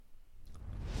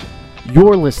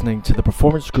You're listening to the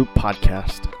Performance Group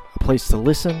Podcast, a place to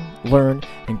listen, learn,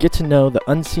 and get to know the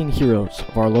unseen heroes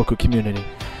of our local community.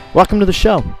 Welcome to the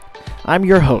show. I'm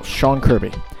your host, Sean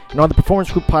Kirby, and on the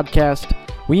Performance Group Podcast,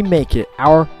 we make it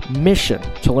our mission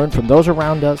to learn from those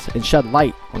around us and shed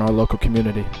light on our local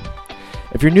community.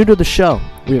 If you're new to the show,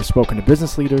 we have spoken to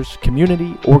business leaders,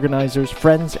 community organizers,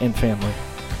 friends, and family.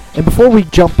 And before we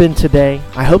jump in today,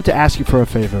 I hope to ask you for a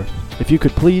favor. If you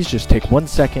could please just take 1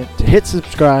 second to hit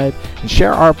subscribe and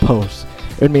share our posts.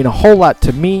 It would mean a whole lot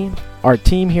to me, our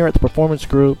team here at the Performance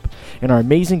Group, and our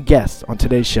amazing guests on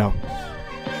today's show.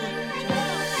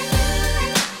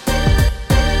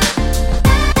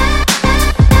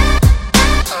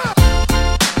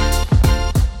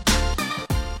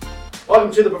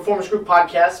 Welcome to the Performance Group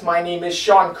Podcast. My name is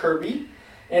Sean Kirby,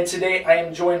 and today I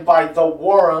am joined by the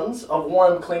Warrens of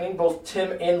Warren Cleaning, both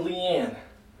Tim and Leanne.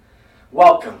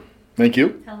 Welcome. Thank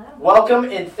you. Hello. Welcome,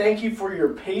 and thank you for your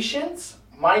patience.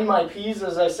 Mind my P's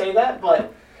as I say that,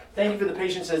 but thank you for the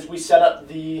patience as we set up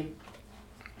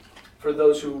for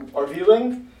those who are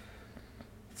viewing,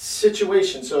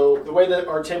 situation. So the way that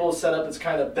our table is set up, it's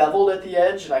kind of beveled at the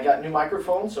edge, and I got new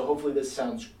microphones, so hopefully this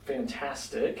sounds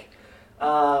fantastic.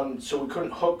 So we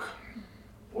couldn't hook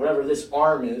whatever this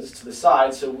arm is to the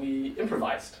side, so we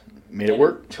improvised. Made it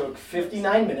work. It took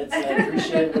 59 minutes, and I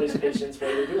appreciate everybody's patience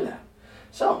while we're doing that.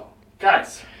 So,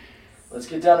 guys, let's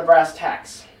get down to brass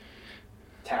tacks.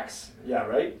 Tacks, yeah,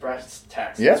 right? Brass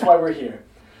tacks. Yeah. That's why we're here.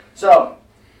 So,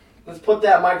 let's put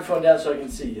that microphone down so I can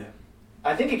see you.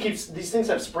 I think it keeps, these things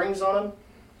have springs on them,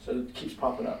 so it keeps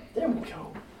popping up. There we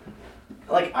go.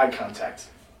 I like eye contact.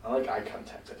 I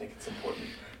think it's important.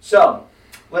 So,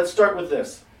 let's start with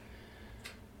this.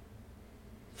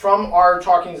 From our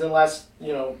talkings in the last,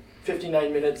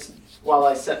 59 minutes while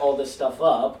I set all this stuff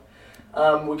up,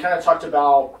 we kind of talked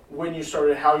about when you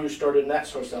started, how you started, and that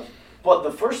sort of stuff. But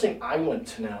the first thing I want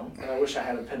to know, and I wish I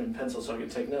had a pen and pencil so I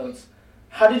could take notes,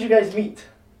 how did you guys meet?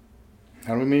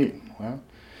 How did we meet? Well,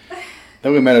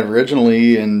 then we met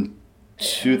originally in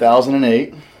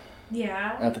 2008.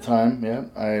 Yeah. At the time,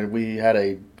 yeah. We had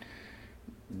a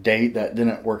date that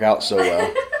didn't work out so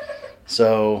well.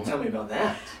 So Tell me about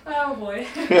that. Oh boy.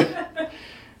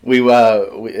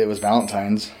 it was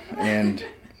Valentine's, and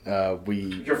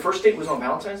Your first date was on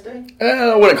Valentine's Day?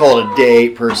 I wouldn't call it a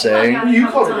date per se. Yeah. You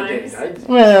called it a date.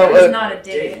 Well, It was not a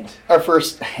date. Our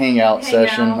first hangout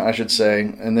session, Hangout. I should say,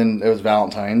 and then it was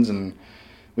Valentine's, and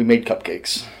we made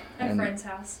cupcakes. At a And- friend's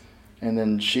house. And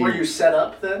then she. Were you set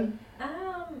up then?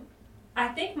 I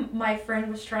think my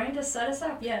friend was trying to set us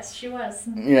up. Yes, she was.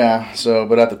 Yeah,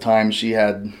 but at the time she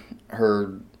had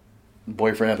her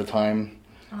boyfriend at the time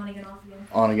On again, off again.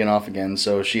 on again, off again,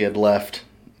 so she had left,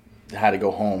 had to go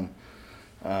home.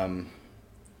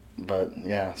 But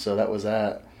yeah, so that was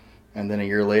that. And then a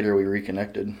year later we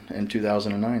reconnected in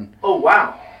 2009. Oh,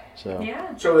 wow. So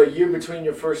Yeah. So a year between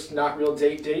your first not real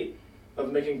date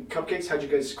of making cupcakes, how'd you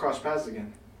guys cross paths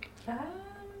again?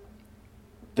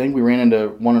 I think we ran into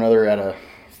one another at a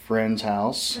friend's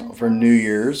house for New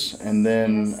Year's, and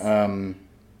then Yes.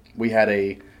 we had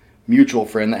a mutual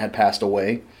friend that had passed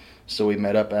away, so we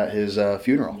met up at his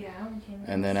funeral. Yeah. we came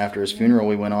And then after his funeral,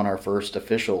 we went on our first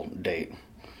official date,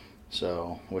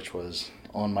 which was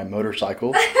on my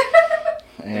motorcycle,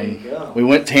 and There you go. we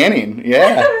went tanning.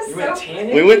 Yeah, You went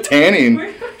tanning? we went tanning. We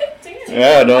went tanning.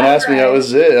 Yeah, don't ask me. That Right.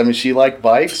 was it. I mean, she liked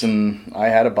bikes, and I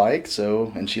had a bike,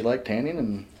 and she liked tanning,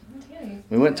 and Tanning.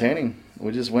 we went tanning.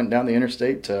 We just went down the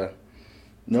interstate to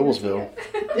Noblesville.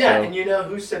 Yeah, So- and you know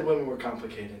who said women were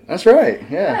complicated? That's right.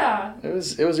 Yeah. Yeah.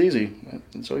 It was easy,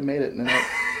 and so we made it. And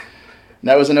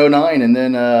that was in 2009, and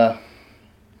then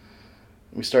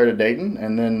we started dating,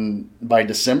 and then by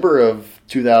December of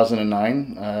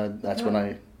 2009, that's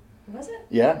when Was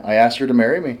it? I asked her to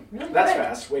marry me. Really That's quick.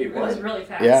 fast. Wait, It was what? really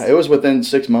fast. Yeah, it was within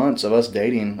 6 months of us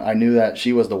dating. I knew that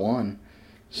she was the one.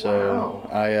 So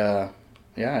Wow.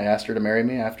 I asked her to marry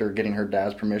me after getting her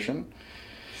dad's permission.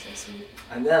 So sweet.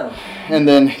 I know. And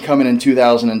then coming in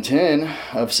 2010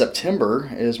 of September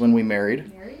is when we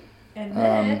married. Married. And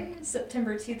then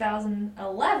September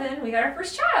 2011, we got our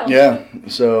first child. Yeah,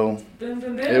 so Boom,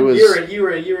 boom, boom. it was A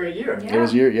year. Yeah. it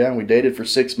was we dated for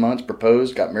 6 months,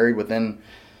 proposed, got married within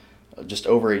just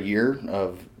over a year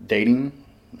of dating,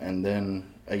 and then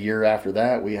a year after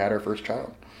that we had our first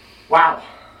child. Wow.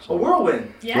 So- A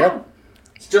whirlwind. Yeah. Yeah.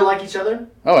 Still like each other?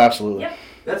 Oh, absolutely. Yep.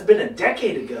 That's been a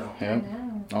decade ago. I Yeah. know.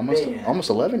 Man. Almost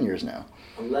 11 years now.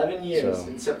 11 years So-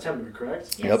 in September,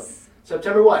 correct? Yep. Yes.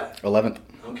 September what? 11th,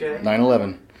 Okay.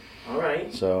 9/11. All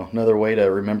right. So another way to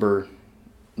remember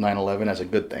 9/11 as a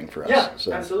good thing for us. Yeah,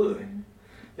 So absolutely.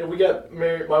 Yeah, we got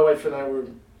married. My wife and I were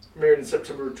married on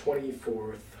September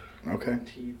 24th. Okay.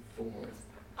 24th.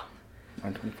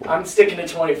 9/24. I'm sticking to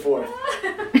 24th.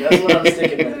 That's what I'm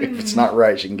sticking with. If it's not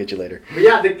right, she can get you later. But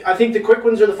yeah, I think the quick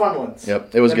ones are the fun ones.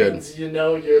 Yep, it was that good. Means you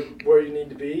know you're where you need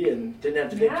to be and didn't have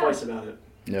to think Yeah. twice about it.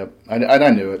 Yep, I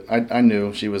knew it. I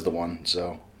knew she was the one,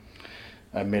 so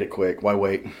I made it quick. Why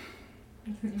wait?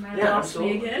 You might have Yeah, lost me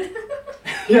absolutely. again.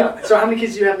 Yeah. So how many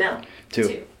kids do you have now?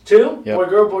 2. 2? Yep. Boy,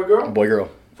 girl, boy, girl? Boy, girl.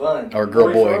 Fun. Or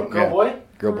girl, boy. Girl, Yeah. boy?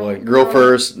 Girl, boy. Girl, Girl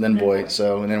first, then then boy. boy.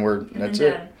 So, and then And that's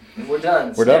then it. done. And we're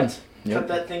done. We're done. Snapped. Yep. Cut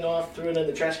that thing off, threw it in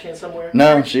the trash can somewhere?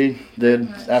 No, she did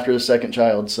after the second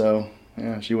child, so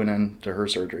yeah, she went into her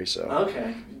surgery, so.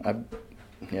 Okay.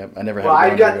 Yep, I never had Well, to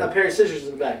I've got go. a pair of scissors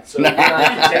in the back, so you and I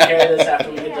can take care of this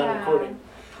after we get done Yeah. recording.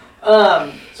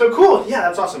 So cool. Yeah,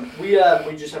 that's awesome. We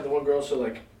just have the one girl, so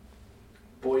like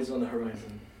boys on the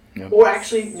horizon. Yep. Or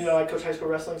actually, you know, I coach high school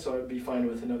wrestling, so I'd be fine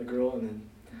with another girl and then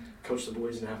coach the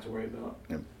boys and not have to worry about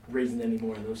Yep. raising any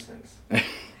more of those things.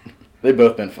 They've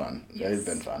both been fun. Yes. They've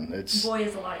been fun. It's Boy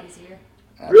is a lot easier.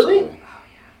 absolutely.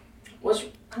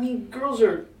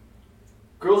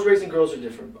 Girls raising girls are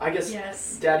different. I guess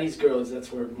Yes. daddy's girls,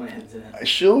 that's where my head's at.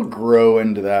 She'll grow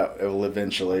into that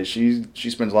eventually. She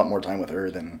spends a lot more time with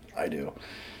her than I do,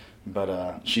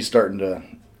 but she's starting to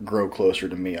grow closer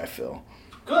to me. I feel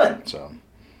Good. so.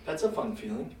 That's a fun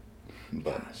feeling.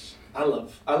 But Gosh. I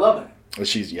love it.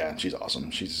 she's awesome.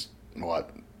 She's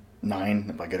what 9?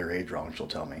 If I get her age wrong, she'll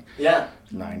tell me. Yeah.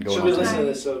 9 going She'll on be 10. listening to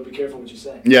this, so be careful what you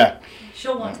say. Yeah,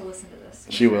 She'll want to listen to this.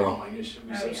 she Oh will. my gosh, she'll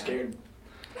be Oh, so yeah. scared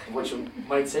of what you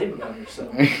might say about her.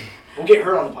 So we'll get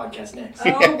her on the podcast next.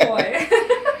 Oh boy.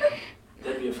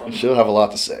 That'd be a fun She'll have a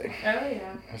lot to say. Oh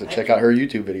yeah. I have to check out her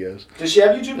YouTube videos. Does she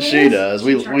have YouTube videos? She does.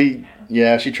 She tries.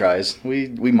 Yeah, she tries. We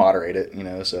moderate it,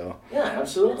 so Yeah,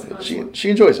 absolutely. That's she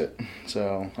enjoys it.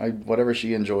 So whatever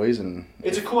she enjoys, and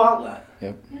It's a cool outlet.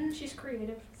 She's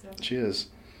creative, so. she is.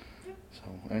 So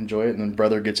I enjoy it, and then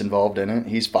brother gets involved in it.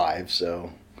 He's 5,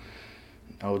 so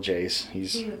Jace, He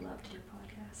would love to do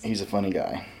podcasts. he's a funny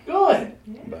guy. Good.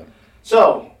 Yeah. But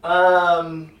So,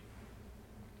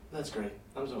 that's great.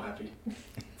 I'm so happy.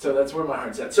 So that's where my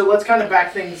heart's at. So let's kind of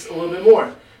back things a little bit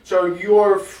more. So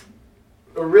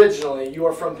originally, you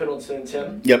are from Pendleton,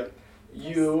 Tim. yep,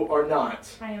 You are not.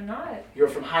 I am not. You're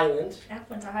from Highland. I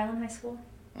went to Highland High School.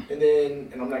 And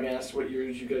I'm not going to ask what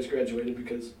years you guys graduated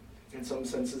because in some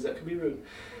senses that could be rude.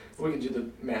 We can do the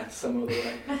math some other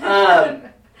way.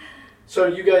 So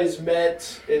you guys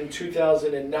met in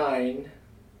 2009.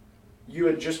 You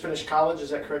had just finished college, is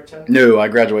that correct, Tim? no, I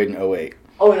graduated in 08.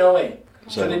 Oh, in 08.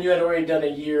 So So then you had already done a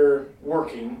year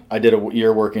working. I did a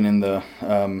year working in the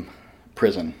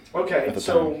prison. Okay, At the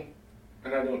so, time.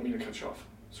 and I don't mean to cut you off.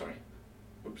 Sorry.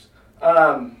 Oops.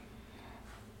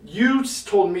 You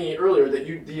told me earlier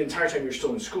that the entire time you were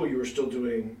still in school, you were still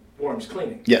doing Warms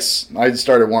cleaning. Yes, I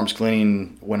started Warms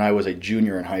Cleaning when I was a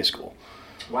junior in high school.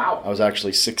 Wow. I was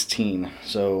actually 16,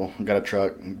 so got a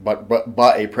truck,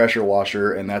 bought a pressure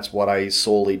washer, and that's what I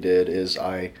solely did is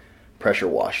I pressure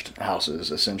washed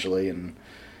houses essentially, and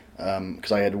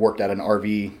because I had worked at an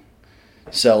RV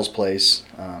sales place,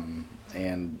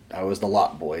 and I was the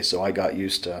lot boy, so I got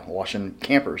used to washing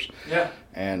campers, Yeah.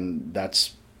 and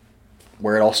that's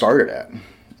where it all started at.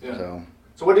 Yeah.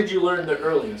 So, what did you learn the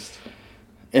earliest?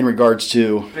 in regards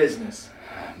to Business.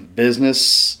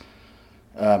 business,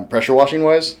 pressure washing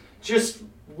wise, Just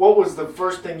what was the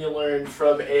first thing you learned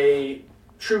from a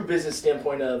true business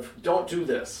standpoint of don't do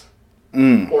this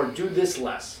or do this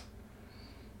less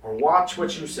or watch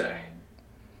what you say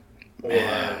or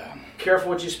careful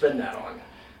what you spend that on?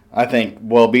 I think,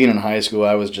 well, being in high school,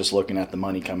 I was just looking at the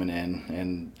money coming in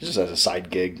and just as a side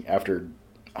gig after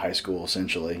high school,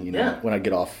 essentially. Yeah. When I'd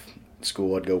get off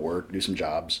school, I'd go work, do some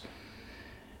jobs.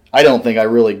 I don't think I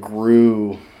really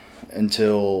grew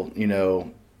until,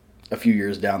 a few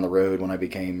years down the road when I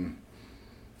became,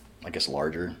 I guess,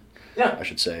 larger, Yeah. I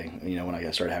should say. When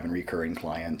I started having recurring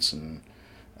clients and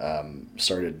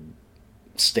started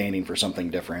standing for something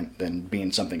different than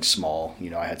being something small.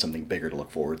 I had something bigger to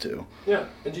look forward to. Yeah.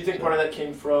 And do you think part of that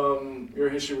came from your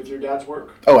history with your dad's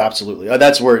work? Oh, absolutely.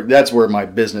 That's where my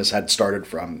business had started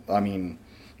from. I mean,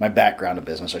 my background of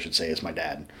business, I should say, is my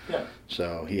dad. Yeah.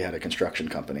 So he had a construction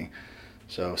company.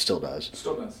 So still does.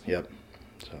 Still does. Yep.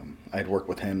 So I'd worked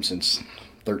with him since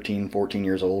 13, 14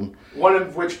 years old. One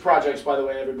of which projects, by the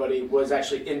way, everybody, was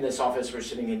actually in this office we're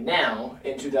sitting in now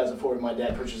in 2004 when my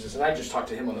dad purchased this. And I just talked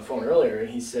to him on the phone earlier, and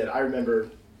he said, I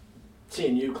remember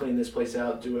seeing you clean this place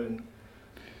out, doing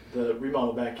the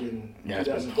remodel back in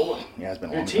 2004. It's been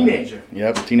a You're long a teenager. time.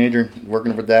 Yep, teenager,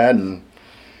 working with dad, and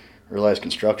realized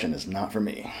construction is not for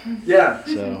me. Yeah.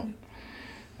 So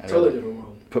I Totally rather different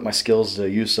world. put my skills to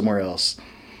use somewhere else.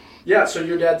 Yeah, so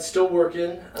your dad's still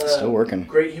working. Still working.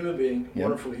 Great human being. Yep.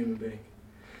 Wonderful human being.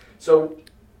 So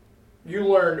you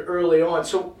learned early on.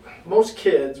 So most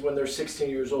kids, when they're 16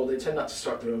 years old, they tend not to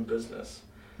start their own business.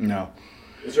 No.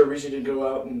 Is there a reason you didn't go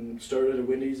out and start at a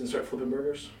Wendy's and start flipping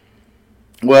burgers?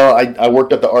 Well, I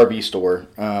worked at the RV store.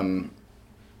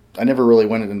 I never really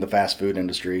went into the fast food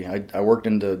industry. I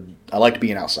liked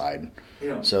being outside.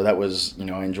 Yeah. So that was,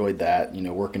 I enjoyed that,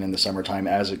 working in the summertime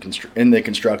as in the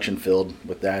construction field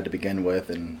with Dad to begin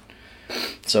with. And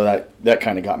so that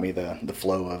kind of got me the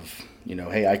flow of,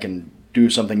 hey, I can do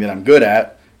something that I'm good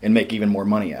at and make even more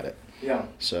money at it. Yeah.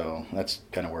 So that's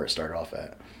kind of where it started off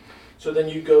at. So then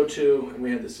you go to, and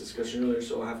we had this discussion earlier,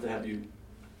 so I'll have to have you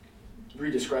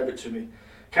re-describe it to me.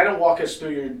 Kind of walk us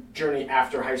through your journey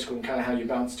after high school and kind of how you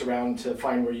bounced around to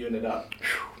find where you ended up.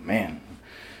 Man.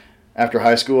 After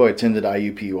high school, I attended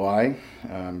IUPUI,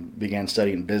 began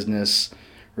studying business,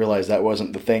 realized that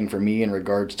wasn't the thing for me in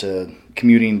regards to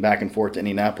commuting back and forth to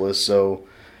Indianapolis, so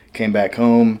came back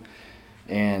home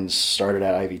and started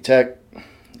at Ivy Tech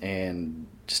and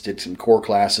just did some core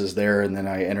classes there, and then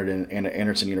I entered in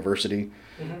Anderson University,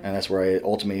 and that's where I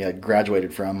ultimately had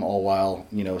graduated from, all while,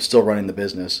 still running the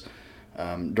business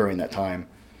during that time.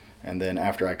 And then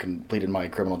after I completed my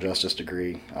criminal justice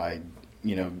degree, I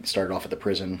started off at the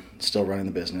prison, still running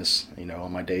the business.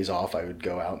 On my days off, I would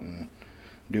go out and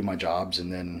do my jobs,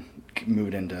 and then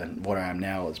moved into what I am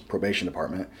now as probation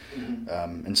department,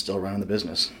 and still running the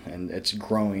business. And it's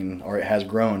growing, or it has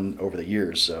grown over the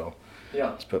years. So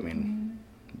Yeah. it's put me in,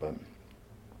 but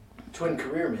Twin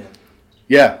career, man.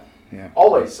 yeah.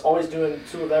 Always doing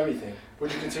two of everything.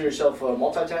 Would you consider yourself a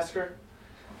multitasker?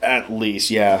 At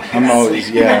least, yeah. I'm always,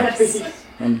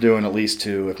 I'm doing at least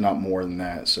two, if not more than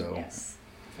that. So Yes.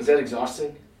 Is that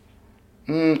exhausting?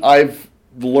 I've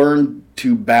learned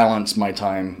to balance my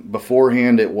time.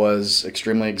 Beforehand, it was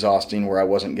extremely exhausting where I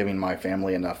wasn't giving my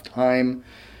family enough time.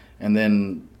 And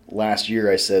then last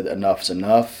year I said enough's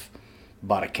enough,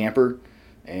 bought a camper,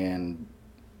 and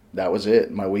that was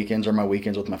it. My weekends are my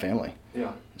weekends with my family.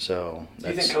 Yeah. So Do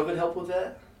you think COVID helped with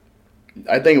that?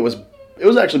 I think it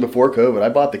was actually before COVID. I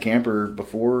bought the camper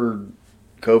before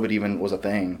COVID even was a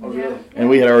thing. Oh, really? And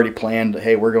we had already planned,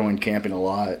 hey, we're going camping a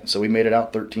lot. So we made it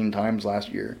out 13 times last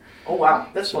year. Oh, wow.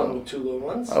 That's fun with two little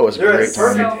ones. Oh, it was a They're great at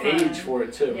time. perfect So fun. age for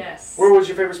it, too. Yes. Where was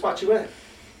your favorite spot you went?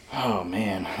 Oh,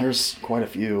 man. There's quite a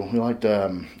few. We liked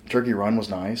Turkey Run was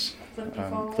nice.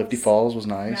 Clifty Falls. Falls was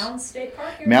nice. Mound State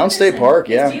Park. here in Mound State Henderson. Park,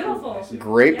 yeah. It's beautiful.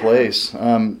 Great Yeah. place.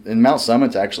 And Mount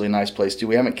Summit's actually a nice place, too.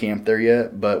 We haven't camped there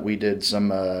yet, but we did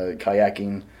some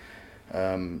kayaking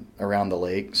around the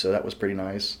lake, so that was pretty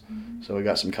nice. So we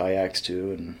got some kayaks,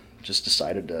 too, and just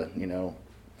decided to,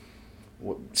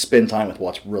 spend time with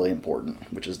what's really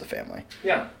important, which is the family.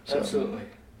 Yeah, So- absolutely.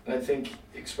 I think,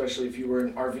 especially if you were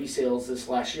in RV sales this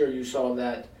last year, you saw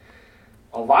that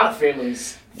a lot of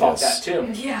families thought Yes. that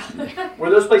too. Yeah. Were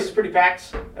those places pretty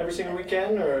packed every single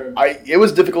weekend, or? It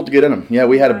was difficult to get in them. Yeah,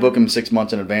 we had to book them 6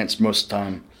 months in advance most of the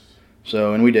time.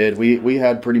 So, and we did. We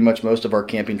had pretty much most of our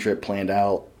camping trip planned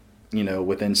out,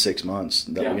 within 6 months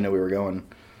that Yeah. we knew we were going.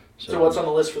 So what's on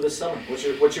the list for this summer?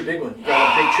 What's your big one? You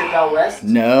got a big trip out west?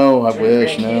 No, I During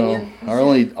wish, Grand no.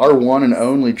 Canyon? Our one and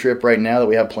only trip right now that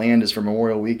we have planned is for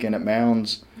Memorial Weekend at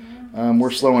Mounds. We're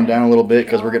slowing down a little bit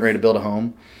because we're getting ready to build a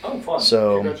home. Oh, fun.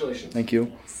 So, Congratulations. Thank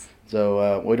you.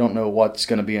 So we don't know what's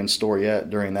going to be in store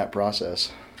yet during that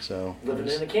process. So Living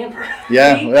in a camper.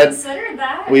 yeah, We that's, considered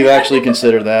that. we've actually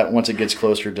considered that once it gets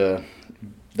closer to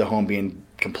the home being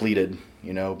completed.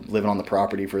 Living on the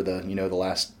property for the the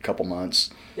last couple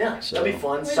months. Yeah, So- that'd be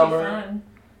fun. Would be Summer, fun.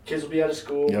 kids will be out of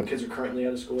school. Yep. Kids are currently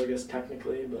out of school, I guess,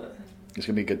 technically. But It's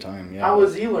gonna be a good time. Yeah. how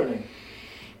was e-learning?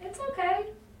 It's okay.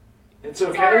 It's It's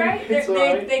okay. all right. It's all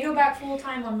right. They go back full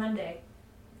time on Monday.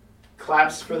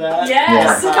 Claps for that.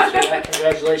 Yes. Claps for that.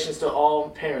 Congratulations to all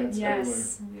parents everywhere.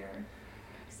 Yes, we are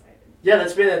excited. Yeah,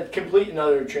 that's been a complete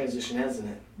another transition, hasn't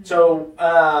it? So,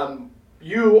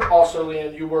 you also,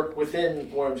 Leanne, you work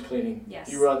within Worms Cleaning.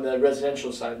 Yes. You run the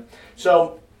residential side.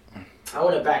 So, I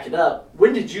want to back it up.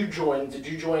 When did you join? Did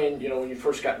you join, when you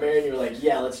first got married, you were like,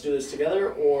 yeah, let's do this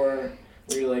together? Or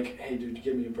were you like, hey, dude,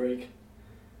 give me a break?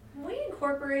 We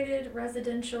incorporated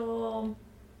residential.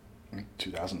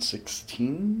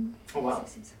 2016. Oh, wow.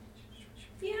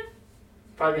 Yeah,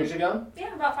 5 years ago?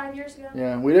 yeah, about 5 years ago.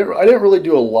 Yeah, I didn't really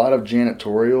do a lot of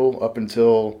janitorial up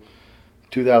until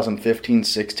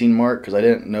 2015-16 mark because I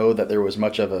didn't know that there was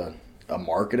much of a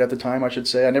market at the time, I should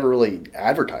say. I never really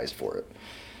advertised for it.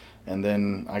 And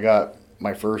then I got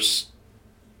my first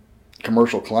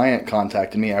commercial client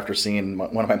contacted me after seeing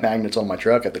one of my magnets on my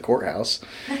truck at the courthouse.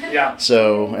 Yeah.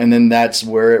 So, and then that's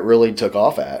where it really took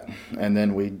off at. And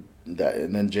then we and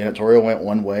then janitorial went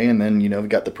one way, and then, we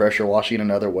got the pressure washing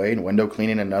another way, and window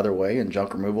cleaning another way, and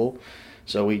junk removal.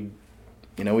 So we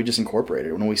just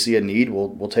incorporated it. When we see a need,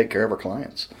 we'll take care of our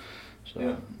clients. So,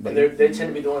 Yeah, but and they tend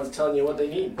to be the ones telling you what they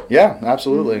need. yeah,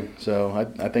 absolutely. So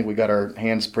I think we got our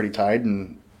hands pretty tied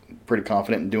and pretty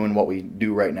confident in doing what we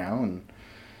do right now. And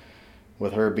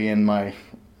with her being my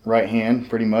right hand,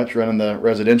 pretty much running the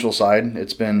residential side,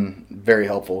 it's been very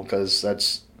helpful because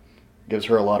that's gives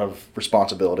her a lot of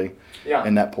responsibility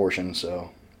in that portion.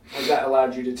 So has that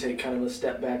allowed you to take kind of a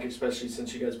step back, especially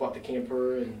since you guys bought the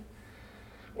camper,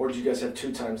 or did you guys have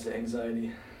 2 times the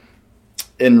anxiety?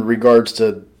 In regards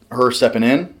to her stepping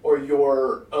in? Or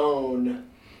your own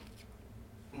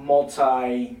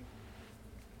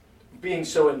being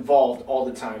so involved all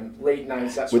the time, late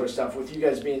nights, that sort of stuff, with you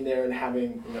guys being there and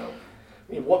having,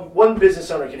 one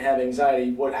business owner can have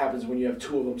anxiety. What happens when you have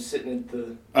 2 of them sitting at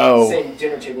the same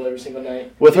dinner table every single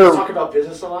night? With Do you her, talk about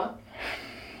business a lot?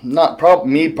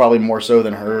 Probably more so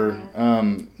than her.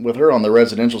 With her on the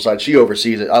residential side, she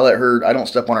oversees it. I don't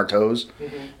step on her toes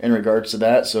in regards to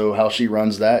that. So how she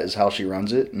runs that is how she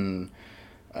runs it, and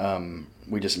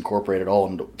we just incorporate it all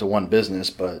into one business.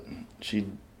 But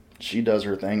she does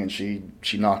her thing, and she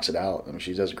knocks it out. I mean,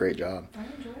 she does a great job. I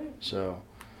enjoy it. So,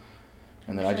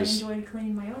 and then I I just enjoyed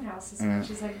cleaning my own house as much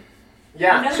as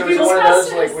Yeah, Other so is it people's one of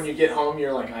those, houses. like, when you get home,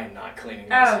 you're like, I'm not cleaning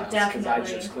this Oh, house because I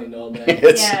definitely. just cleaned all day.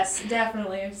 yes,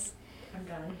 definitely. I'm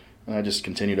done. and I just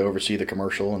continue to oversee the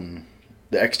commercial and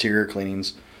the exterior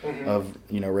cleanings Mhm. of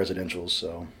residentials.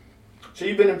 So So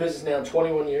you've been in business now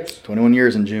 21 years, 21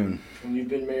 years in June. and you've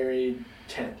been married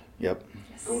 10, Yep,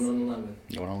 Yes. going on 11.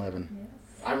 going on 11. Yes.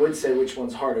 I would say which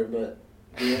one's harder, but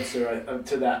the answer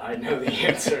to that, I know the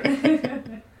answer.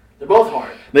 They're both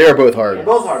hard. They are both They're hard.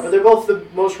 both hard, but they're both the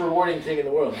most rewarding thing in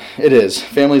the world. It is.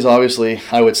 Family's obviously,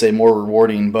 I would say, more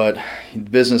rewarding, but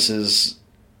business is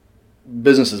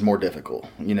more difficult.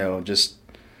 Just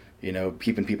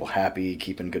keeping people happy,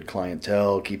 keeping good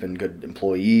clientele, keeping good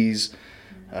employees.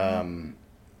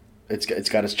 It's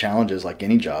got its challenges like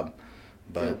any job,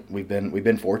 but we've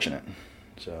been fortunate.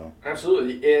 So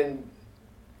Absolutely, and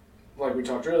like we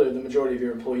talked earlier, the majority of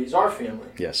your employees are family.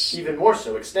 yes, Even more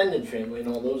so, extended family and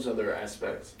all those other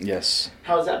aspects. yes,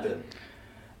 How has that been?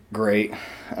 great.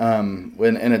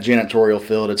 When in a janitorial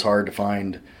field, it's hard to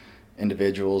find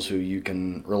individuals who you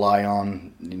can rely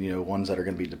on. Ones that are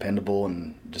going to be dependable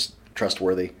and just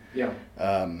trustworthy. Yeah.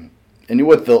 And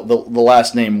with the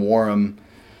last name Warham,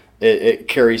 it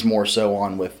carries more so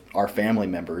on with our family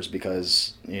members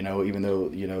because even though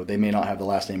they may not have the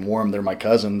last name Warham, they're my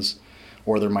cousins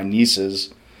or they're my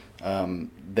nieces.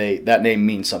 That name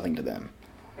means something to them.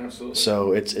 Absolutely.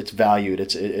 So it's valued.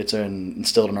 It's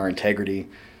instilled in our integrity.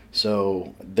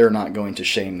 So they're not going to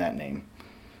shame that name,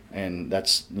 and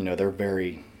that's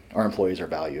our employees are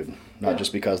valued not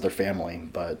just because they're family,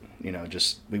 but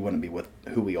just we wouldn't be with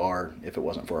who we are if it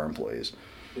wasn't for our employees.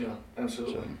 Yeah,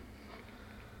 absolutely. So,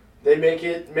 They make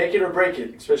it or break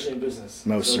it, especially in business.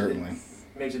 most So certainly.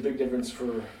 It makes a big difference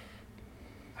for.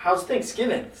 How's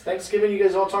Thanksgiving? Thanksgiving, you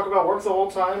guys all talk about work the whole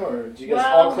time, or do you guys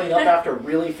all Well- clean up after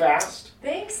really fast?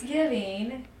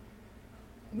 Thanksgiving,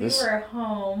 we This- were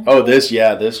home. this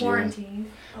year. Quarantine.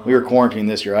 We were quarantined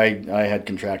this year. I had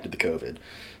contracted the COVID.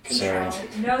 So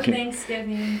No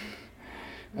Thanksgiving.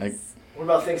 I- What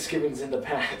about Thanksgivings in the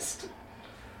past?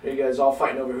 Are you guys all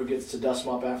fighting over who gets to dust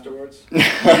mop afterwards?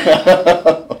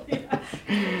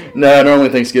 No, normally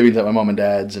Thanksgiving's at my mom and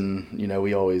dad's, and I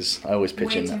always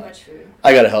pitch Way in. too much food.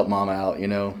 I got to help mom out.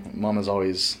 Mama's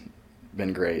always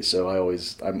been great, so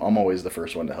I'm always the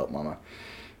first one to help mama.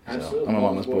 So Absolutely. I'm a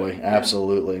mama's boy. Yeah.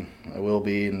 Absolutely, I will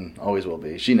be and always will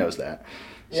be. She knows that.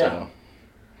 Yeah.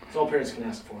 It's all parents can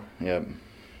ask for. So, yep.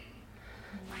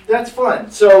 That's fun.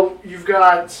 So you've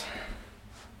got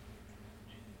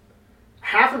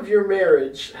half of your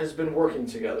marriage has been working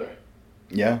together,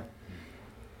 Yeah.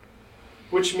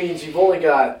 which means you've only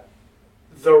got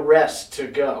the rest to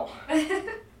go.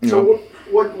 So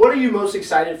Yep. what are you most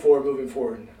excited for moving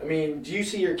forward? I mean, do you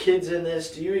see your kids in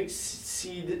this? Do you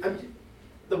see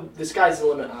the sky's the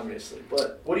limit, obviously,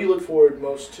 but what do you look forward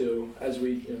most to as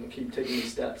we keep taking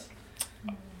these steps?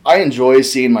 I enjoy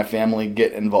seeing my family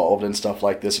get involved in stuff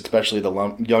like this, especially the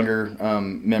younger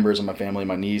members of my family.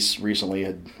 My niece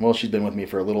recently she's been with me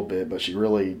for a little bit, but she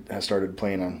really has started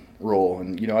playing a role.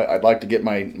 And, I'd like to get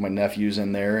my nephews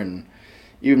in there and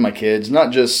even my kids,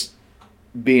 not just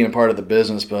being a part of the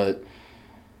business, but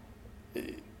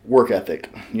work ethic.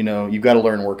 You've got to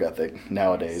learn work ethic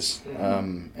nowadays.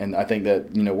 Mm-hmm. And I think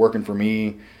that, working for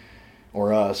me,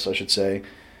 or us, I should say,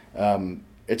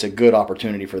 it's a good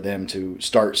opportunity for them to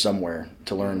start somewhere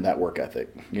to learn that work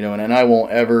ethic. And I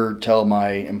won't ever tell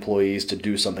my employees to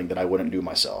do something that I wouldn't do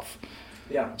myself.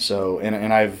 Yeah. So,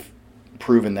 and I've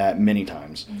proven that many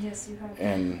times. Yes, you have.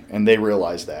 And they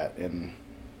realize that.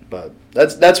 But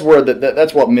that's where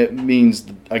that's what means,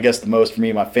 I guess, the most for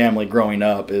me, my family growing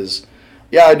up is,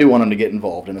 yeah, I do want them to get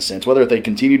involved in a sense. Whether they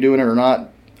continue doing it or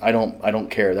not, I don't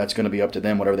care. That's going to be up to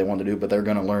them, whatever they want to do, but they're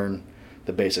going to learn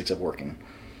the basics of working.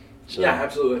 So, yeah,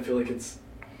 absolutely. I feel like it's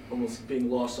almost being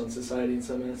lost on society in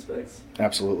some aspects.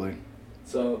 Absolutely.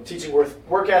 So teaching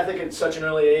work ethic at such an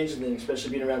early age, and then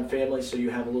especially being around family, so you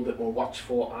have a little bit more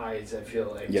watchful eyes, I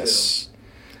feel like, Yes. too.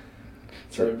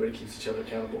 So everybody keeps each other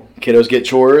accountable. Kiddos get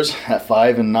chores at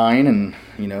 5 and 9, and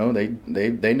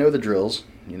they know the drills.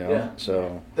 Yeah.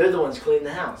 So They're the ones cleaning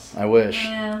the house. I wish.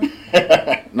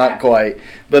 Yeah. Not quite,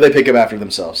 but they pick up after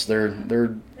themselves. They're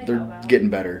help out. getting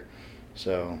better.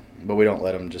 So, but we don't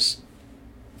let them just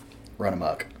run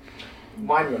amok.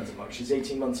 Mine runs amok. She's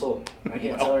 18 months old. I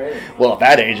can't tell her anything. Well, at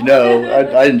that age, no.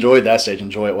 I enjoyed that stage.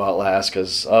 Enjoy it while it lasts,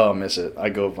 because I miss it.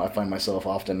 I find myself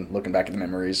often looking back at the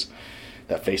memories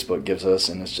that Facebook gives us,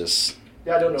 and it's just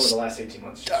Yeah, I don't know what the last 18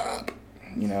 months. stop.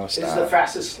 This is Stop. the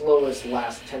fastest, slowest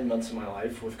last 10 months of my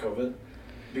life with COVID,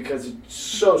 because it's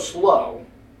so slow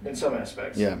in some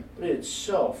aspects. Yeah. But it's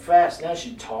so fast. Now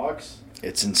she talks.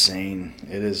 It's insane.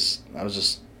 It is. I was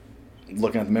just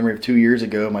looking at the memory of 2 years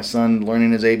ago. My son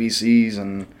learning his ABCs,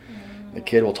 and the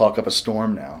kid will talk up a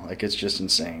storm now. Like, it's just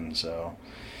insane. So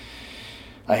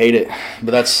I hate it.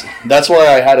 But that's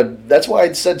why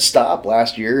I said stop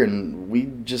last year, and we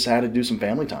just had to do some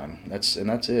family time. That's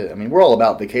it. I mean, we're all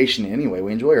about vacationing anyway.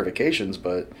 We enjoy our vacations,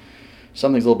 but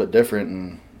something's a little bit different,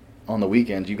 and on the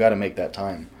weekends you got to make that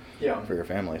time Yeah, for your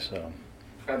family. So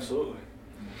absolutely.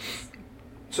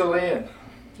 So, Leanne,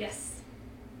 Yes.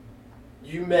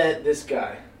 you met this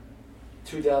guy,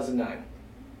 2009.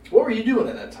 What were you doing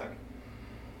at that time?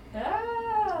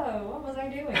 Oh, what was I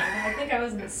doing? I think I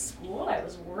was in school. I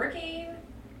was working.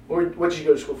 What did you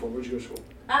go to school for? Where'd you go to school?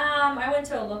 I went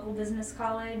to a local business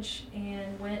college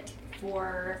and went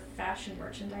for fashion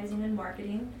merchandising and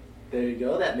marketing. There you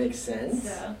go. That makes sense.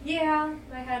 So, yeah,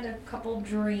 I had a couple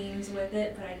dreams with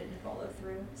it, but I didn't follow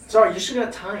through. Sorry, you still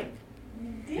got time.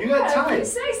 Yeah, You got time. if you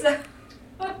say so.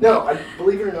 No,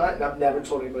 believe it or not, and I've never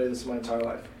told anybody this in my entire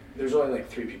life. There's only like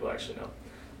 3 people actually know.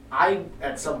 I,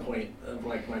 at some point of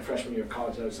like my freshman year of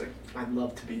college, I was like, I'd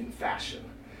love to be in fashion.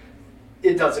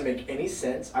 It doesn't make any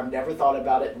sense. I've never thought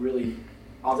about it really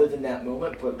other than that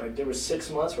moment, but like there was 6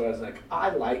 months where I was like, I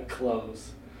like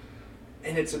clothes.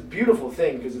 And it's a beautiful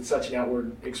thing because it's such an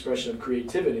outward expression of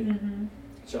creativity. Mm-hmm.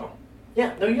 So,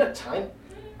 yeah, no, you got time.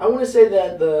 I want to say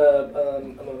that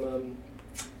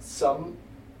some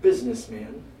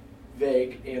businessman,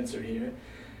 vague answer here.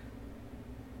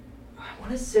 I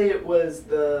want to say it was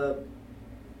the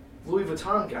Louis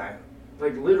Vuitton guy.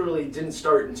 Like literally didn't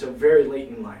start until very late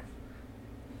in life.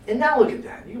 And now look at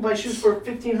that. You can buy shoes for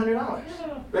 $1,500.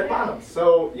 Red bottoms.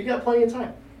 So you got plenty of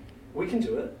time. We can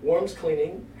do it. Worms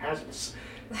cleaning,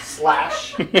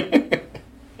 slash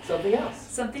something else.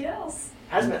 Something else.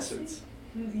 Hazmat suits.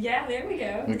 Yeah, there we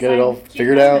go. We get it all Cute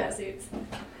figured out. hazmat suits.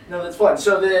 No, that's fun.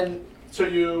 So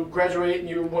you graduate and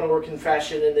you want to work in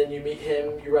fashion, and then you meet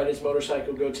him. You ride his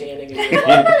motorcycle, go tanning, and you're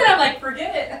like, I'm like,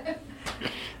 forget it.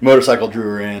 Motorcycle drew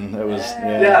her in. That was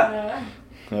Yeah.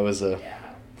 That was a. Yeah.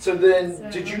 So then,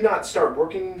 did you not start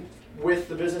working with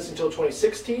the business until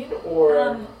 2016,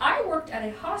 or? I worked at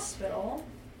a hospital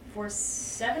for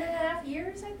 7.5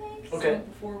 years, I think. Okay. So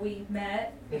before we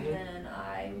met, Mhm. and then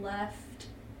I left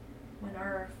when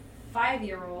our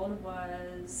 5-year-old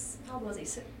was, how old was he?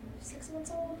 6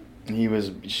 months old. He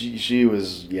was. She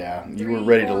was. Yeah. You were 3,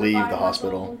 ready to 4, leave 5 the months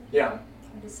hospital. old. Yeah.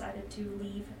 I decided to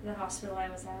leave the hospital I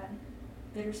was at.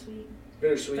 Bittersweet.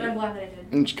 Bittersweet. But I'm glad that I did.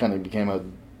 And she kind of became a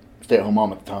stay-at-home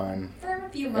mom at the time. For a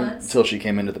few months. Until she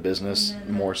came into the business And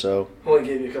then- more so. Only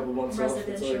gave you a couple months off.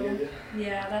 That's all I Residential. gave you.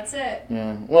 Yeah, that's it.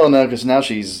 Yeah. Well, no, because now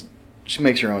she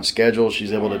makes her own schedule.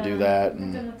 She's able to do Yeah. that. I've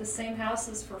been And with the same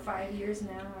houses for 5 years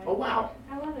now. Oh wow.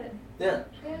 I love it. Yeah.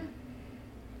 Yeah.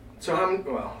 So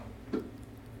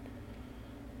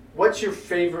what's your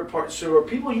favorite part? So are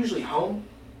people usually home?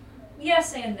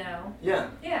 Yes and no. Yeah.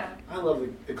 Yeah. I love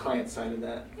the client side of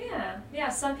that. Yeah. Yeah.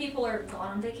 Some people are gone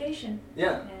on vacation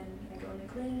Yeah. and they're going to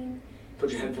clean.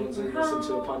 Put your headphones in, listen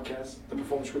to a podcast, the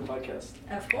Performance Group podcast.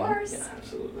 Of course. Yeah,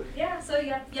 absolutely. Yeah. So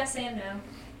yeah, yes and no.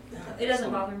 Yeah, It doesn't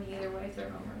excellent. bother me either way if they're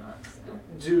home or not. So.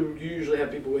 Do you usually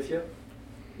have people with you?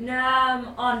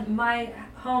 On my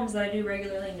homes that I do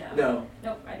regularly, no. No.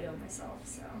 Nope. I do it myself.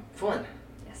 So Fun.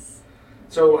 yes.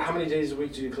 So how many days a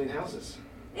week do you clean houses?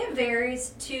 It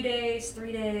varies. 2 days,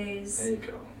 3 days. There you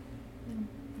go.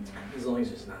 As long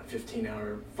as it's not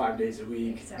 15-hour, 5 days a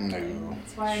week. Exactly. No.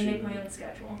 That's why I make my own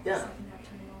schedule. Yeah. So I can have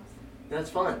time off. That's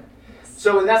fun.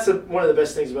 So, and that's one of the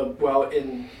best things about, well,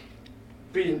 in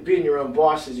being your own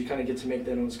boss is you kind of get to make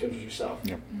that own schedule yourself.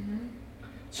 Yep. Mm-hmm.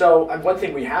 So, one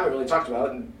thing we haven't really talked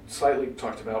about and slightly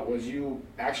talked about was you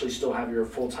actually still have your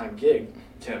full-time gig,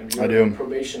 Tim. You're I do. a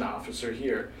probation officer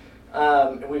here.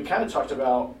 And we kind of talked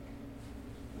about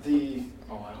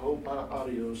I hope my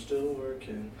audio's still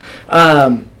working.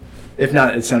 If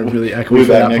not, it sounded really echoey. We'll be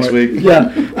back next week.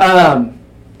 Yeah.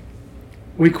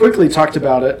 We quickly talked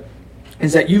about it,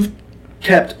 is that you've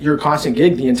kept your constant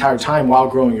gig the entire time while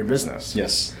growing your business.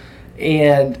 Yes.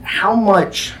 And how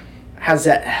much has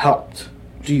that helped,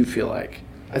 do you feel like?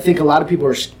 I think a lot of people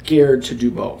are scared to do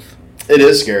both. It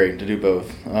is scary to do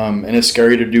both. And it's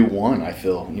scary to do one, I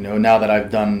feel. Now that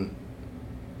I've done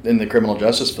in the criminal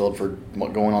justice field for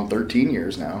going on 13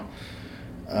 years now.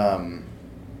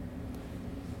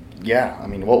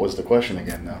 What was the question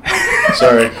again, though?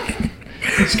 Sorry.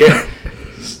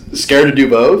 Scared to do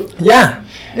both? Yeah.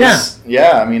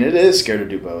 It is scared to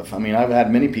do both. I've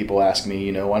had many people ask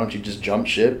me, why don't you just jump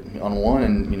ship on one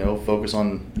and, focus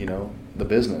on, the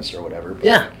business or whatever. But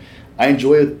Yeah. I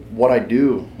enjoy what I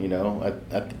do,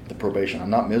 at the probation. I'm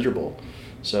not miserable.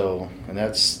 So, and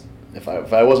that's, if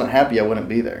I wasn't happy, I wouldn't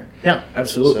be there. Yeah,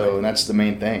 absolutely. So, and that's the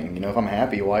main thing. If I'm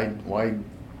happy, why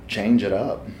change it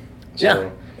up? Yeah.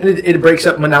 And it breaks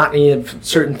up monotony of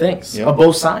certain things Yep. on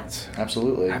both sides.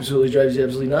 Absolutely. Absolutely drives you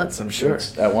absolutely nuts, I'm sure.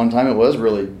 At one time, it was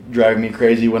really driving me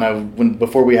crazy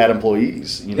before we had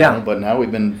employees. Yeah. But now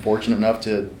we've been fortunate enough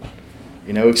to,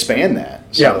 expand that.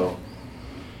 So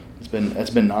it's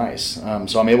been nice.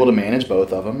 So I'm able to manage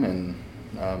both of them, and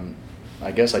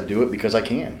I guess I do it because I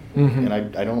can, and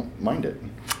I don't mind it.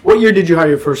 What year did you hire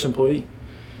your first employee?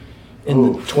 In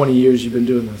the Ooh. 20 years you've been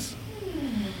doing this.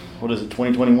 What is it?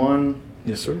 2021.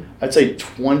 Yes, sir. I'd say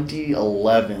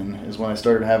 2011 is when I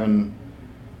started having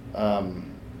I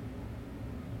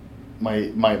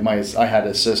had an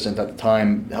assistant at the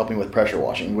time helping with pressure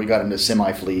washing. We got into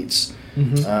semi fleets,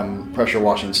 pressure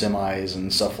washing semis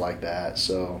and stuff like that.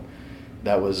 So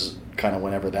that was kind of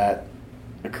whenever that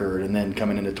occurred. And then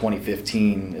coming into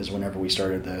 2015 is whenever we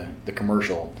started the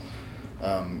commercial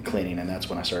cleaning, and that's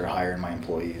when I started hiring my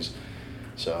employees.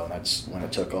 So that's when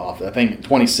it took off. I think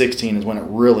 2016 is when it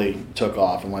really took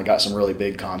off, and when I got some really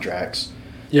big contracts.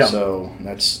 Yeah. So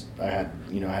I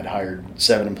had hired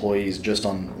 7 employees just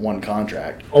on one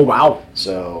contract. Oh, wow.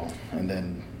 So, and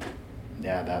then,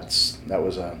 that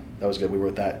was good. We were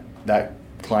with that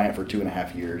client for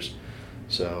 2.5 years.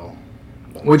 So.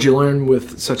 What'd you learn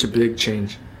with such a big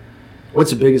change? What's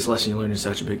the biggest lesson you learned in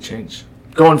such a big change?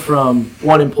 Going from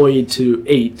 1 employee to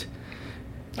 8.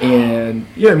 And,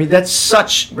 that's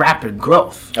such rapid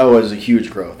growth. Oh, it was a huge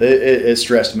growth. It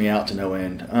stressed me out to no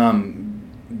end.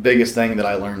 Biggest thing that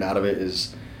I learned out of it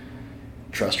is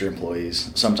trust your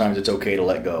employees. Sometimes it's okay to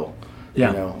let go.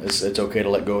 Yeah. It's okay to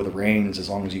let go of the reins as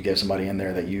long as you get somebody in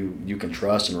there that you can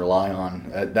trust and rely on.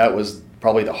 That was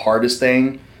probably the hardest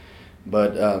thing,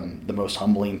 but the most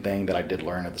humbling thing that I did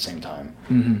learn at the same time.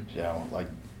 Mm-hmm. Like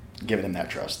giving them that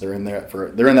trust. They're in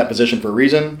that position for a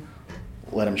reason.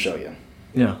 Let them show you.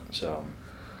 Yeah. So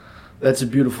that's a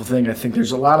beautiful thing. I think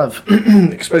there's a lot of,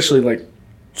 especially like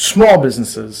small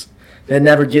businesses that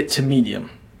never get to medium.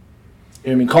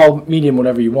 Call medium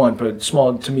whatever you want, but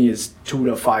small to me is 2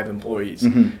 to 5 employees.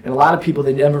 And a lot of people,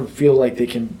 they never feel like they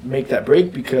can make that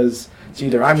break because it's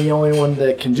either I'm the only one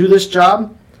that can do this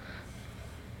job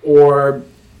or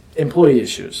employee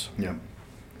issues. yeah,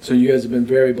 So you guys have been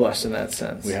very blessed in that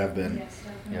sense. we have been. Yes,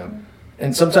 definitely. Yep.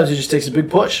 And sometimes it just takes a big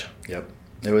push. Yep.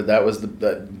 That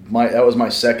was my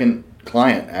second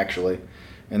client actually,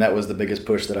 and that was the biggest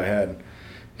push that I had.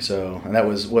 So, and that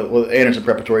was with Anderson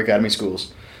Preparatory Academy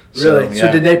Schools. Really?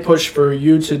 So did they push for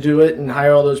you to do it and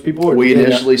hire all those people? Or We did they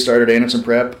initially started Anderson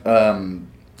Prep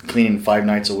cleaning 5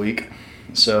 nights a week.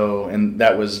 So, and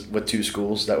that was with 2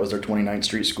 schools. That was their 29th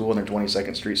Street School and their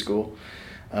 22nd Street School.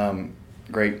 The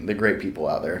great people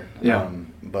out there. Yeah.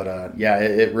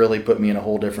 It really put me in a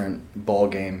whole different ball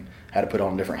game. Had to put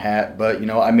on a different hat, but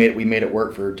we made it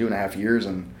work for 2.5 years,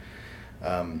 and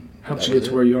helped you get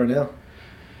to where you are now?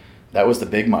 That was the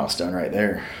big milestone right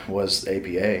there. Was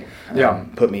APA. Yeah.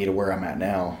 Put me to where I'm at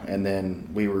now, and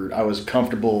then I was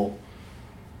comfortable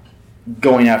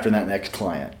going after that next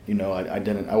client.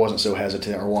 I wasn't so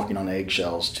hesitant or walking on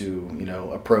eggshells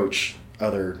to approach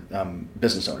other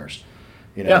business owners,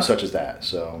 such as that.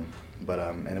 So, but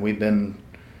and we've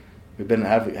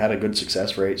had a good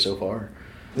success rate so far.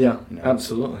 Yeah,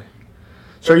 absolutely.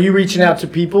 So are you reaching out to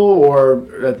people, or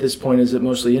at this point is it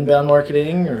mostly inbound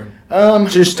marketing, or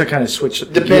just to kind of switch?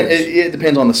 It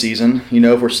depends on the season. You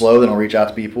know, if we're slow, then I'll reach out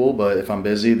to people. But if I'm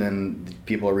busy, then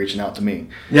people are reaching out to me.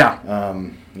 Yeah.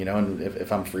 You know, and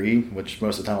if I'm free, which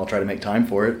most of the time I'll try to make time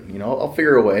for it, you know, I'll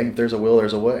figure a way. If there's a will,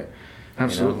 there's a way.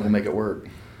 Absolutely. You know, we'll make it work.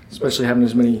 Especially having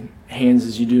as many hands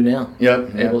as you do now.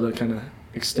 Yep. Able to kind of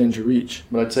extend your reach.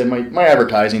 But I'd say my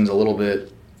advertising's a little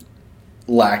bit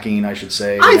lacking, I should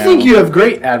say. I think you have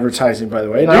great advertising, by the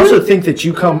way, and I also think that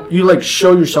you like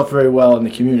show yourself very well in the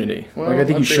community. Well, like I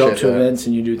think you show up to appreciate that. events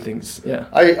and you do things. Yeah.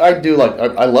 I do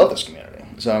I love this community.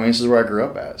 So I mean, this is where I grew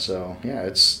up at. So yeah,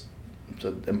 it's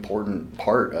an important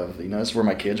part of, you know, this is where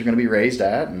my kids are going to be raised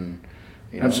at, and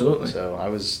you know, Absolutely. So I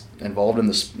was involved in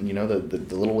this, you know,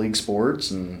 the little league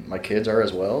sports, and my kids are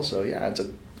as well. So yeah, it's a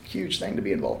huge thing to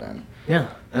be involved in. Yeah,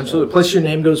 absolutely. Plus, your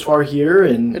name goes far here,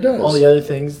 and It does. all the other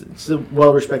things. It's a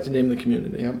well-respected name in the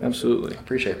community. Yep. Absolutely.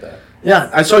 Appreciate that. Yeah,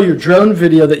 I saw your drone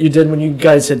video that you did when you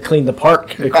guys had cleaned the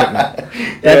park equipment.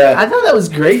 Yeah. I thought that was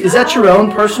great. Is that your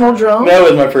own personal drone? That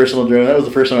was my personal drone. That was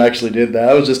the first time I actually did that.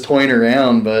 I was just toying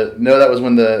around, but no, that was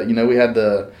when we had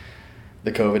the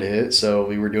COVID hit, so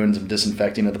we were doing some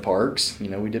disinfecting of the parks. You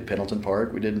know, we did Pendleton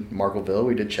Park, we did Markleville,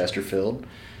 we did Chesterfield.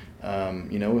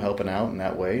 You know, helping out in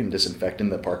that way and disinfecting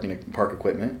the park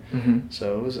equipment. Mm-hmm.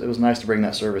 So it was nice to bring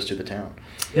that service to the town.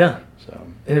 Yeah, So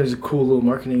and it was a cool little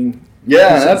marketing.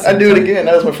 yeah, I'd do it again.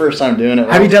 That was my first time doing it.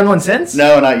 Have you done one since?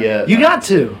 No, not yet. You got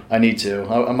to. I need to.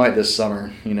 I might this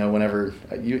summer. You know, whenever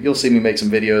you'll see me make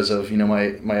some videos of, you know,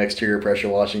 my exterior pressure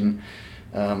washing.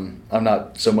 I'm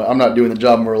not doing the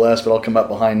job more or less, but I'll come up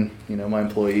behind, you know, my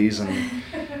employees, and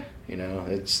you know,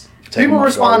 it's People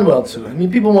respond well to it. I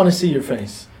mean, people want to see your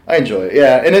face. I enjoy it,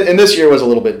 yeah. And this year was a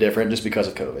little bit different just because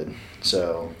of COVID.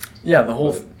 So Yeah, the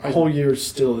whole year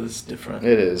still is different.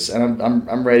 it is, and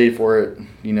I'm ready for it,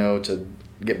 you know, to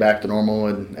get back to normal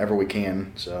whenever we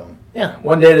can. So Yeah,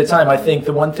 one day at a time. I think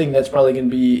the one thing that's probably going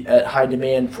to be at high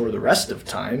demand for the rest of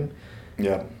time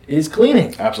yeah, is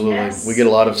cleaning. absolutely. Yes. We get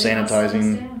a lot of They also sanitizing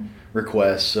understand.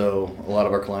 requests, so a lot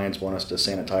of our clients want us to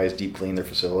sanitize, deep clean their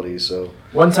facilities. So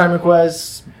One-time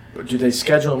requests. Or do they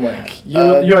schedule them like you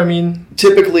know what I mean?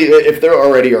 typically, if they're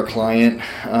already our client,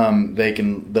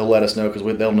 they'll let us know,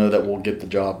 because they'll know that we'll get the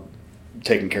job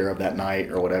taken care of that night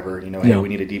or whatever. You know, hey, Yeah. we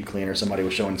need a deep clean, or somebody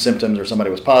was showing symptoms, or somebody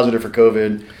was positive for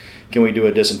COVID. Can we do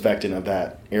a disinfectant of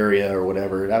that area or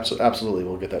whatever? Absolutely,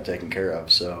 we'll get that taken care of.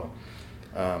 So,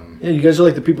 Yeah, you guys are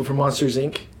like the people from Monsters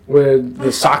Inc. where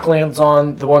the sock lands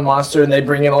on the one monster and they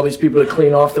bring in all these people to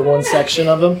clean off the one section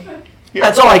of them.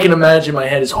 That's all I can imagine in my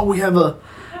head is, we have a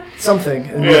something,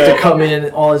 and we have to come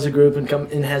in all as a group and come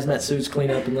in hazmat suits,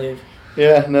 clean up, and leave.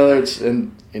 yeah, no,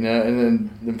 and then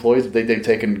the employees they've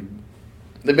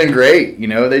been great. You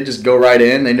know, they just go right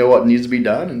in. They know what needs to be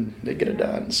done, and they get it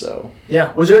done. So.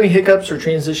 Yeah. Was there any hiccups or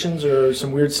transitions or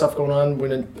some weird stuff going on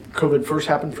when COVID first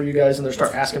happened for you guys, and they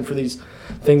start asking for these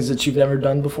things that you've never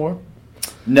done before?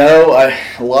 No,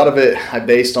 a lot of it I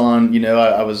based on, you know,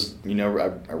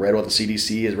 I read what the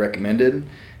CDC has recommended,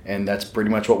 and that's pretty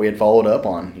much what we had followed up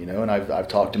on, you know, and I've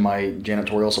talked to my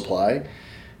janitorial supply,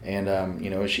 and,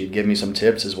 you know, she'd give me some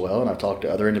tips as well, and I've talked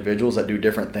to other individuals that do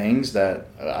different things that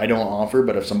I don't offer,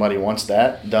 but if somebody wants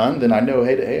that done, then I know,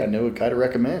 hey, I know a guy to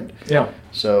recommend. Yeah.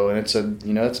 So, and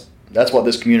it's that's what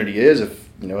this community is.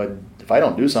 If I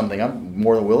don't do something, I'm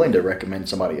more than willing to recommend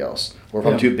somebody else. Or if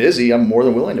I'm Yeah. too busy, I'm more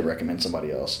than willing to recommend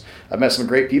somebody else. I've met some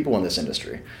great people in this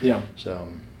industry. Yeah. So,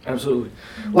 Absolutely.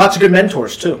 Lots of good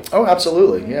mentors too. oh,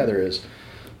 absolutely. Yeah, there is.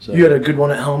 So, You had a good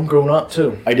one at home growing up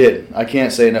too. I did. I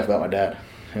can't say enough about my dad.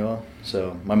 You know,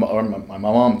 so my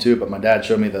mom too, but my dad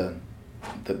showed me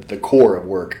the core of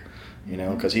work, you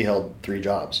know, because he held 3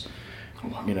 jobs.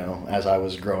 You know, as I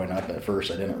was growing up, at first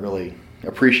I didn't really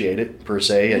appreciate it per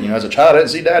se, and you know, as a child I didn't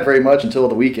see Dad very much until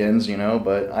the weekends, you know,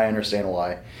 but I understand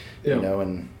why. Yeah. You know,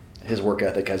 and his work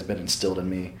ethic has been instilled in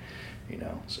me, you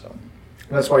know, so.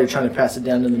 That's why you're trying to pass it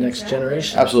down to the next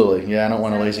generation. Absolutely, yeah, I don't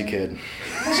want a lazy kid,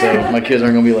 so my kids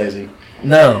aren't going to be lazy.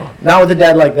 No, not with a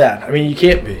dad like that. I mean, you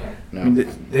can't be. No. I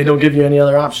mean, they don't give you any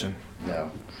other option.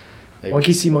 No. They-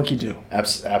 Monkey see, monkey do.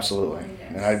 Absolutely,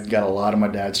 and I've got a lot of my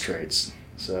dad's traits,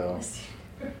 so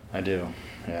I do,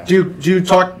 yeah. Do you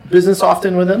talk business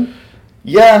often with him?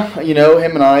 Yeah, you know,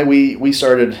 him and I, we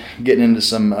started getting into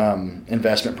some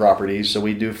investment properties, so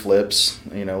we do flips.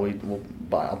 You know,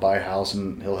 I'll buy a house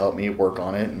and he'll help me work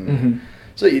on it, and Mm-hmm.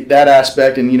 so that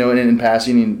aspect, and you know, in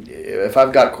passing, if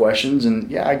I've got questions, and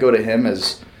yeah, I go to him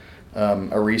as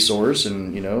a resource,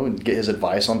 and you know, and get his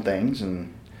advice on things,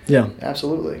 and Yeah.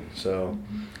 absolutely. So,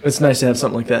 It's nice to have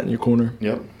something like that in your corner.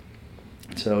 yep.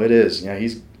 So it is. Yeah,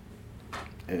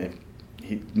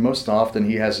 most often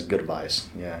he has good advice.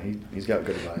 Yeah, he's got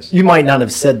good advice. You might not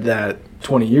have said that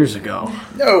 20 years ago.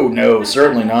 No,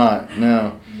 certainly not.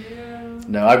 No,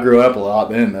 I grew up a lot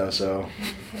then though. So,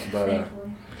 but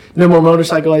Thankfully. No more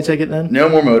motorcycle, I take it then? no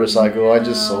more motorcycle. I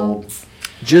just sold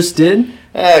Just did?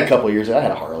 a couple of years ago. I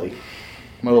had a Harley,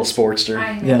 my little Sportster.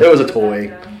 Yeah. It was a toy.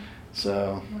 Not So,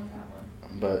 that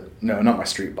one. but no, not my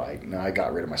street bike. No, I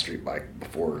got rid of my street bike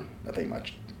before I think my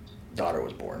daughter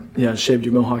was born. Yeah, shaved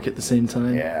your mohawk at the same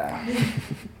time. Yeah,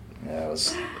 it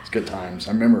was good times.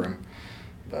 I remember them,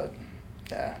 but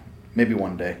yeah, maybe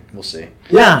one day we'll see.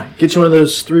 Yeah, get you one of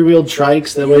those 3-wheeled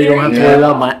trikes. That way you don't have to Yeah. worry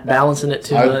about balancing it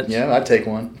too much. Yeah, I'd take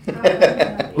one.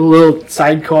 A little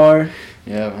sidecar.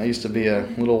 Yeah, I used to be a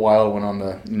little wild one on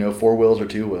the 4 wheels or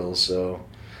 2 wheels. So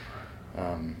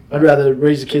I'd rather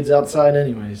raise the kids outside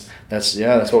anyways. that's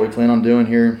what we plan on doing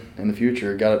here in the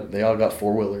future. They all got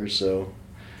 4-wheelers, so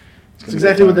That's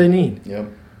exactly what they need. Yep.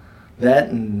 That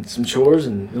and some chores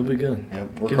and it'll be good.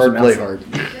 Yep. Work Give hard, some play outside.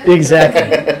 hard.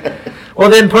 Exactly. Well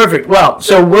then, perfect. Well,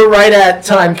 so we're right at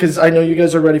time because I know you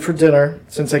guys are ready for dinner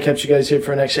since I kept you guys here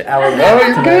for an extra hour. Oh,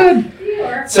 you're good. You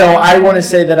are. So I want to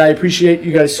say that I appreciate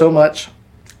you guys so much.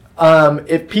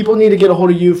 If people need to get a hold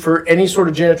of you for any sort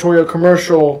of janitorial,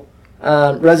 commercial,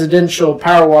 residential,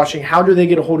 power washing, how do they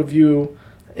get a hold of you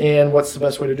and what's the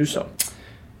best way to do so?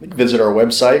 Visit our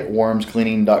website,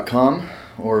 warmscleaning.com,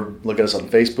 or look at us on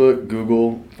Facebook,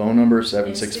 Google, phone number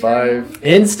 765.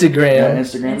 Instagram. Yeah,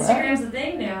 Instagram. Instagram's a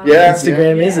thing now. Yeah.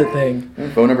 Instagram is a thing.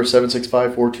 Yeah, phone number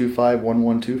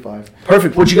 765-425-1125.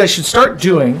 Perfect. What you guys should start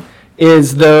doing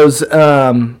is those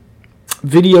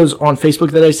videos on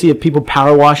Facebook that I see of people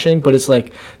power washing, but it's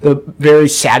like the very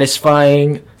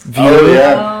satisfying view. Oh,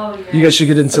 yeah. Oh, yeah. You guys should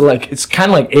get into it's kind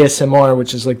of like ASMR,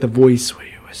 which is like the voice where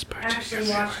you whisper. to Actually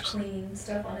yourself. watch clean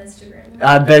stuff on Instagram.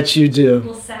 I bet you do.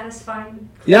 Will satisfy you.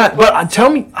 Yeah, but tell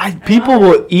me, people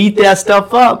will eat that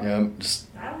stuff up. Yeah, just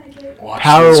I like it. watch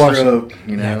Power the wash. stroke,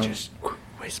 Yeah, just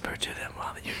whisper to them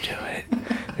while you do it.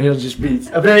 And it'll just be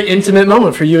a very intimate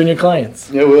moment for you and your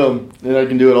clients. Yeah, well, then I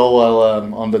can do it all while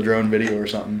on the drone video or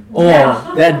something.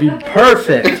 Oh, that'd be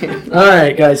perfect. All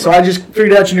right, guys. So I just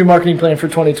figured out your new marketing plan for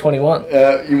 2021.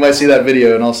 You might see that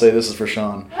video, and I'll say this is for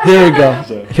Sean. There you go.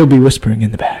 So, He'll be whispering in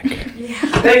the back. Yeah.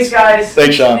 Thanks, guys.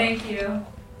 thanks, Sean. Thank you.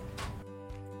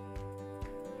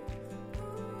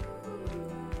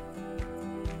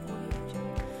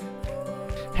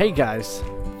 Hey, guys.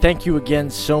 Thank you again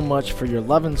so much for your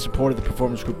love and support of the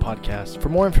Performance Group podcast. For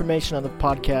more information on the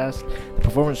podcast, the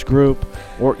Performance Group,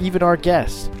 or even our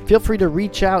guests, feel free to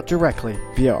reach out directly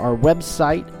via our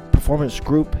website,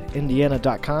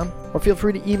 performancegroupindiana.com, or feel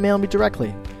free to email me directly,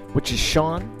 which is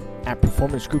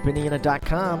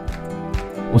Sean@performancegroupindiana.com.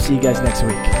 We'll see you guys next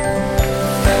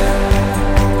week.